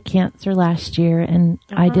this, I had cancer last year, and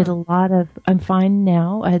I did I'm fine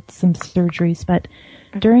now, I had some surgeries, but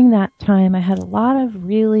during that time I had a lot of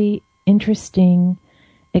really interesting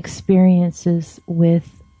experiences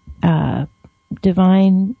with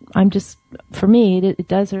divine, for me, it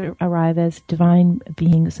does arrive as divine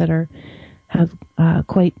beings that have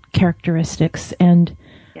quite characteristics, and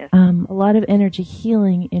a lot of energy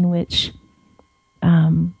healing in which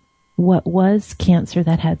what was cancer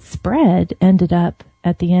that had spread ended up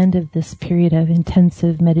at the end of this period of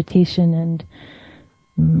intensive meditation and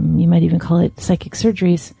you might even call it psychic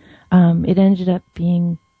surgeries, it ended up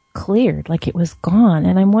being cleared, like it was gone.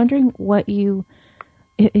 And I'm wondering what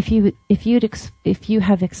if you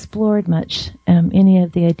have explored much any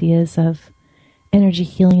of the ideas of energy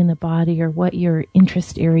healing in the body, or what your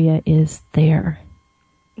interest area is there.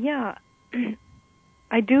 Yeah,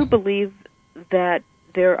 I do believe that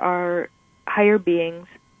there are higher beings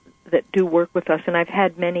that do work with us, and I've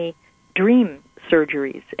had many dream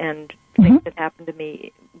surgeries and things that happen to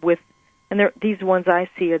me and these ones I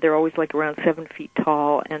see they're always like around 7 feet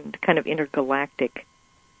tall and kind of intergalactic.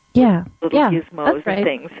 Yeah, little gizmos and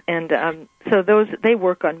things, and so they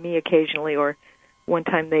work on me occasionally. Or one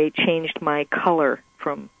time they changed my color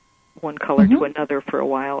from one color to another for a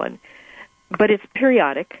while, but it's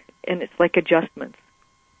periodic and it's like adjustments.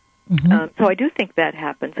 So I do think that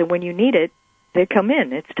happens, and when you need it, they come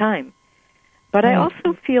in. It's time. But I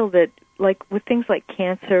also feel that, like with things like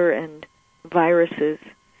cancer and viruses,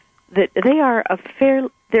 that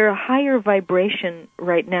they're a higher vibration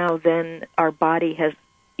right now than our body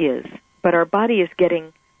is. But our body is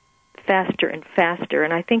getting faster and faster,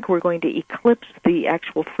 and I think we're going to eclipse the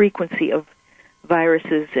actual frequency of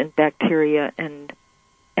viruses and bacteria and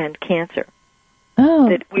cancer. Oh.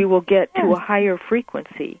 That we will get to a higher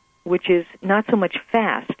frequency, which is not so much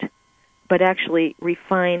fast, but actually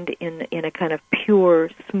refined in a kind of pure,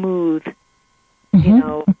 smooth,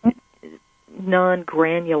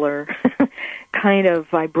 non-granular kind of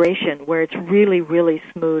vibration where it's really, really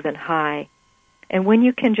smooth and high. And when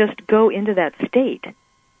you can just go into that state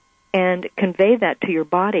and convey that to your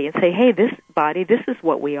body and say, hey, this body, this is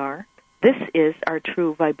what we are. This is our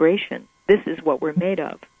true vibration. This is what we're made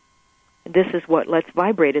of. This is what, let's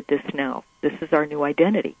vibrate at this now. This is our new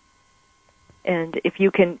identity. And if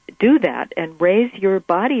you can do that and raise your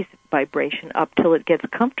body's vibration up till it gets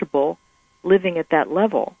comfortable living at that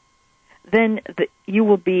level, then you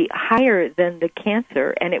will be higher than the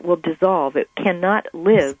cancer, and it will dissolve. It cannot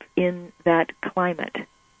live in that climate.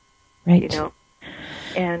 Right.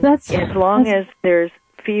 And as long as there's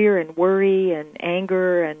fear and worry and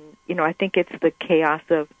anger, and I think it's the chaos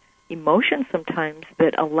of emotion sometimes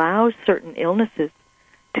that allows certain illnesses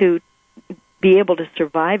to be able to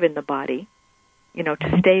survive in the body,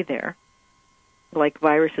 to stay there, like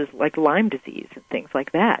viruses like Lyme disease and things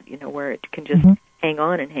like that, where it can just hang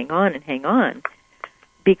on and hang on and hang on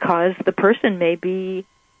because the person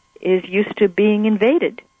is used to being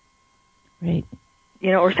invaded. Right.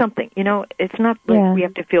 Or something. It's not like we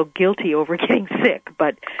have to feel guilty over getting sick,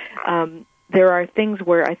 but there are things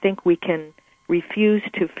where I think we can refuse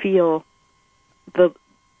to feel the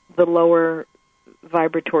lower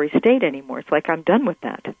vibratory state anymore. It's like I'm done with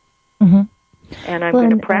that. And I'm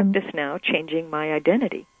going to practice now changing my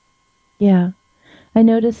identity. Yeah. I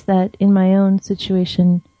noticed that in my own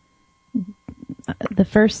situation, the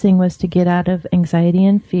first thing was to get out of anxiety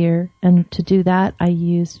and fear. And to do that, I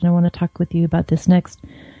used, and I want to talk with you about this next,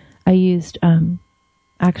 I used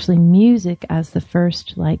actually music as the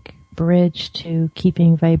first bridge to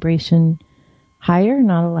keeping vibration higher,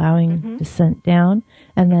 not allowing descent down.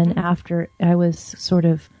 And then after I was sort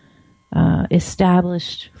of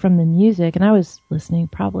established from the music, and I was listening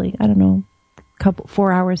probably,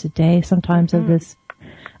 4 hours a day sometimes of this,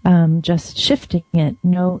 just shifting it,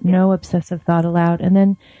 no obsessive thought allowed,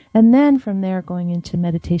 and then from there going into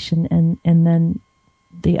meditation, and then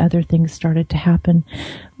the other things started to happen.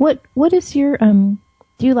 What is your do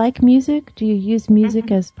you like music? Do you use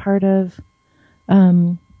music as part of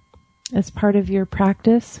your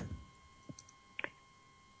practice?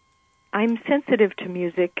 I'm sensitive to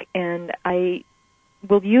music, and I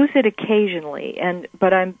will use it occasionally,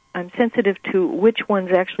 but I'm sensitive to which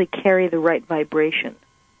ones actually carry the right vibration.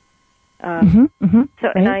 So, right.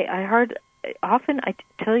 And I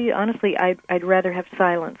tell you honestly, I'd rather have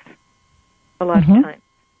silence a lot of times,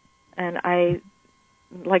 and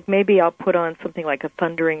maybe I'll put on something like a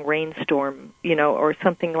thundering rainstorm, or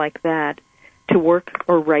something like that to work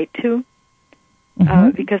or write to,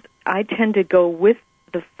 because I tend to go with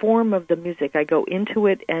the form of the music. I go into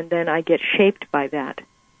it, and then I get shaped by that.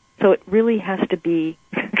 So it really has to be,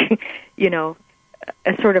 a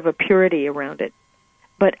sort of a purity around it.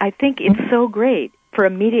 But I think it's so great for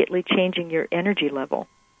immediately changing your energy level.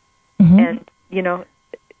 And,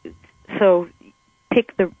 so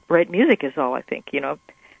pick the right music is all, I think, the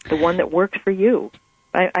one that works for you.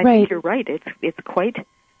 I think you're right. It's quite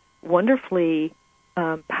wonderfully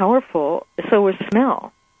powerful. So is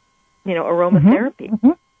smell. Aromatherapy,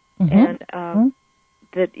 and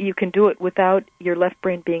that you can do it without your left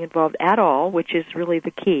brain being involved at all, which is really the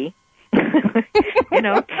key, and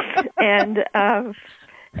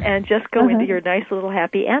just go into your nice little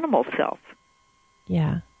happy animal self.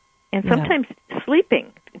 Yeah. And sometimes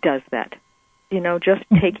sleeping does that, just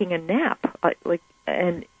taking a nap,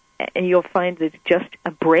 and you'll find that just a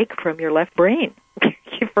break from your left brain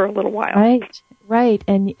for a little while. Right,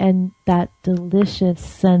 and that delicious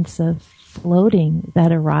sense of floating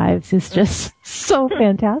that arrives is just so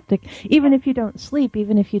fantastic. Even if you don't sleep,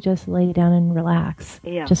 even if you just lay down and relax,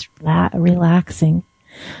 just relaxing.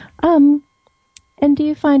 And do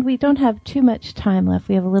you find we don't have too much time left?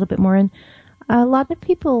 We have a little bit more, and a lot of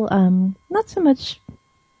people, not so much.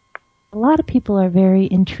 A lot of people are very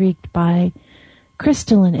intrigued by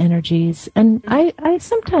crystalline energies, and I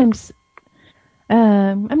sometimes.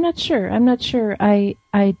 I'm not sure. I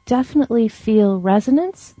definitely feel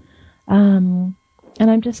resonance And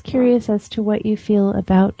I'm just curious as to what you feel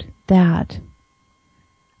about that.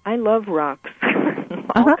 I love rocks.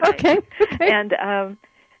 All kinds. Okay. And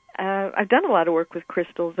I've done a lot of work with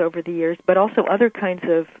crystals over the years, but also other kinds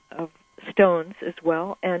of stones as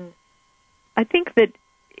well. And I think that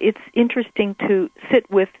it's interesting to sit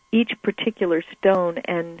with each particular stone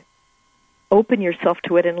and open yourself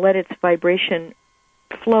to it and let its vibration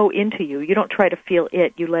flow into you. You don't try to feel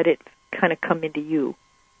it. You let it kind of come into you.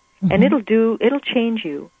 Mm-hmm. And it'll change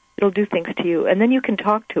you. It'll do things to you. And then you can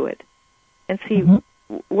talk to it and see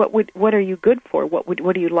what are you good for?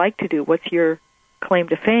 What do you like to do? What's your claim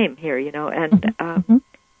to fame here, and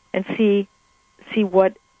and see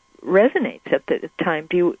what resonates at the time.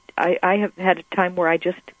 I have had a time where I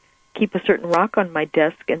just keep a certain rock on my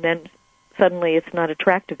desk, and then suddenly it's not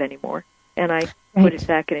attractive anymore, and I put it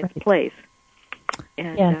back in its place.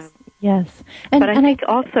 And, yes. But I think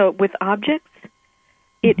also with objects,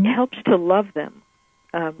 it helps to love them.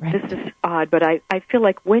 This is odd, but I feel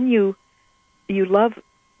like when you love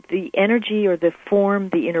the energy or the form,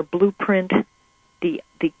 the inner blueprint, the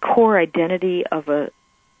core identity of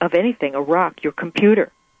anything, a rock, your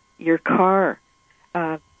computer, your car,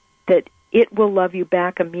 that it will love you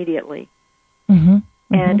back immediately,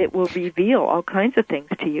 and it will reveal all kinds of things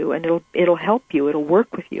to you, and it'll help you, it'll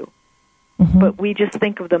work with you. But we just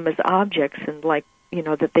think of them as objects and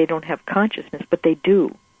that they don't have consciousness, but they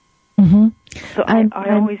do. So I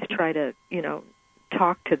always try to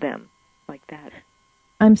talk to them like that.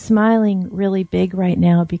 I'm smiling really big right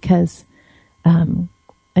now because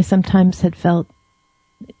I sometimes had felt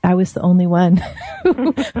I was the only one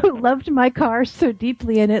who loved my car so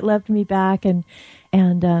deeply, and it loved me back. And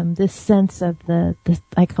this sense of the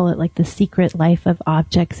I call it like the secret life of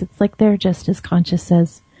objects. It's like they're just as conscious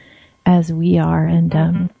as we are,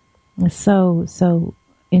 and it's so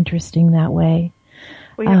interesting that way.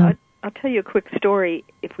 Well, I'll tell you a quick story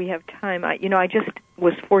if we have time. I just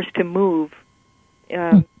was forced to move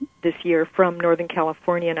this year from Northern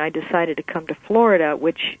California, and I decided to come to Florida,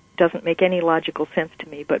 which doesn't make any logical sense to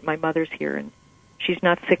me, but my mother's here, and she's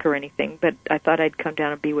not sick or anything, but I thought I'd come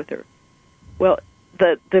down and be with her. Well,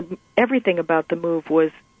 the everything about the move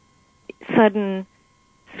was sudden,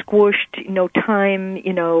 squished, no time,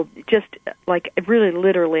 just like really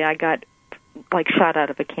literally I got like shot out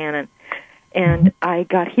of a cannon. And I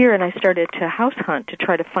got here and I started to house hunt to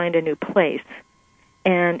try to find a new place.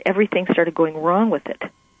 And everything started going wrong with it.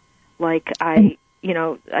 Like I'd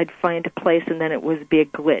find a place and then it would be a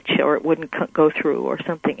glitch or it wouldn't go through or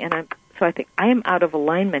something. And so I think, I am out of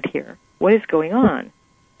alignment here. What is going on?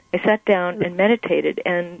 I sat down and meditated,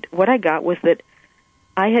 and what I got was that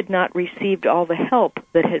I had not received all the help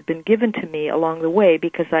that had been given to me along the way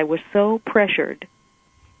because I was so pressured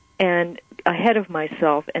and ahead of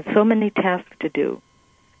myself and so many tasks to do.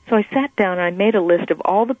 So I sat down and I made a list of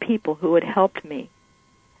all the people who had helped me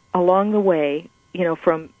along the way,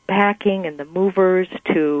 from packing and the movers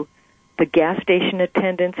to the gas station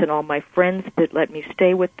attendants and all my friends that let me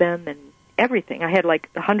stay with them and everything. I had like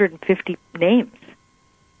 150 names.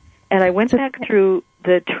 And I went back through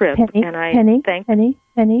the trip, and I thanked Penny.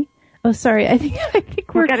 Oh, sorry. I think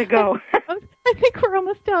we've got to go. I think we're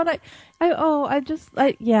almost done. We've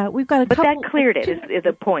got a but couple. But that cleared it. Is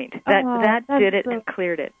the point that did it and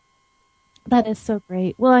cleared it. That is so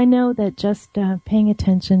great. Well, I know that just paying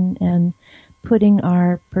attention and putting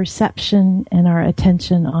our perception and our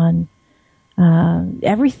attention on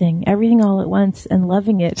everything all at once and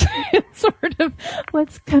loving it is sort of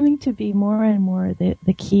what's coming to be more and more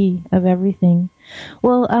the key of everything.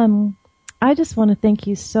 Well, I just want to thank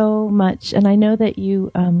you so much. And I know that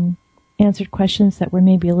you answered questions that were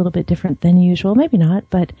maybe a little bit different than usual. Maybe not,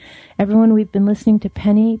 but everyone, we've been listening to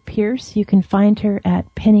Penny Pierce. You can find her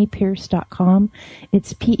at pennypierce.com.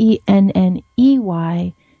 It's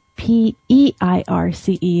PennyPeirce,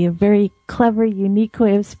 a very clever, unique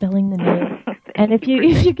way of spelling the name. And if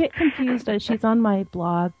you get confused, she's on my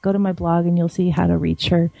blog. Go to my blog and you'll see how to reach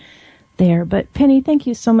her there. But Penny, thank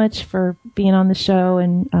you so much for being on the show,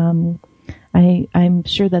 and I'm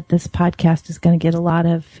sure that this podcast is going to get a lot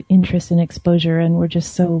of interest and exposure, and we're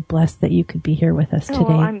just so blessed that you could be here with us today.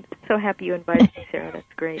 Well, I'm so happy you invited me, Sarah.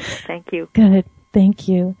 That's great. Thank you. Good. Thank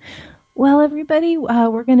you. Well, everybody,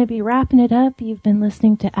 we're going to be wrapping it up. You've been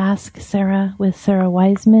listening to Ask Sarah with Sarah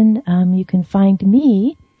Wiseman. You can find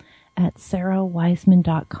me at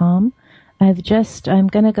sarahwiseman.com. I'm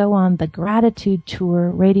going to go on the Gratitude Tour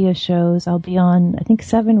radio shows. I'll be on, I think,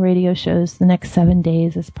 7 radio shows the next 7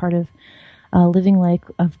 days as part of Living Life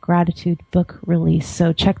of Gratitude book release.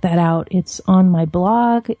 So check that out. It's on my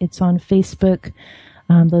blog. It's on Facebook.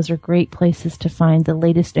 Those are great places to find the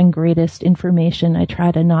latest and greatest information. I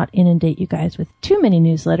try to not inundate you guys with too many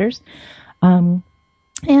newsletters. And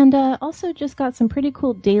also just got some pretty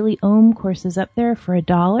cool daily Om courses up there for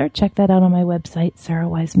 $1. Check that out on my website,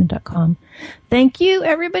 sarahwiseman.com. Thank you,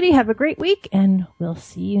 everybody. Have a great week, and we'll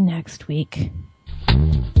see you next week.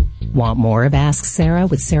 Want more of Ask Sarah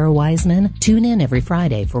with Sarah Wiseman? Tune in every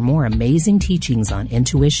Friday for more amazing teachings on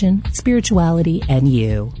intuition, spirituality, and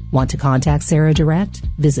you. Want to contact Sarah direct?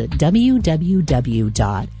 Visit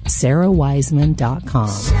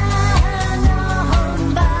www.sarahwiseman.com.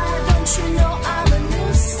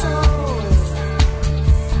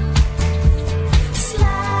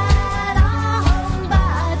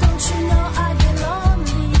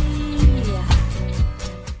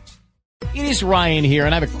 It is Ryan here,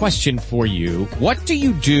 and I have a question for you. What do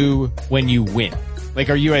you do when you win? Like,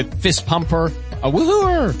 are you a fist pumper, a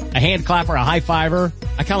woohooer, a hand clapper, a high fiver?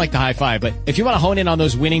 I kind of like the high five, but if you want to hone in on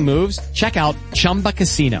those winning moves, check out Chumba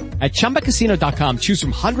Casino. At ChumbaCasino.com, choose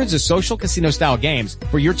from hundreds of social casino-style games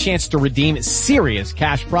for your chance to redeem serious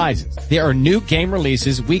cash prizes. There are new game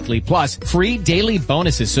releases weekly, plus free daily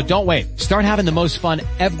bonuses, so don't wait. Start having the most fun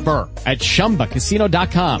ever at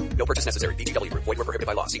ChumbaCasino.com. No purchase necessary. VGW Group. Void where prohibited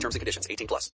by law. See terms and conditions. 18+.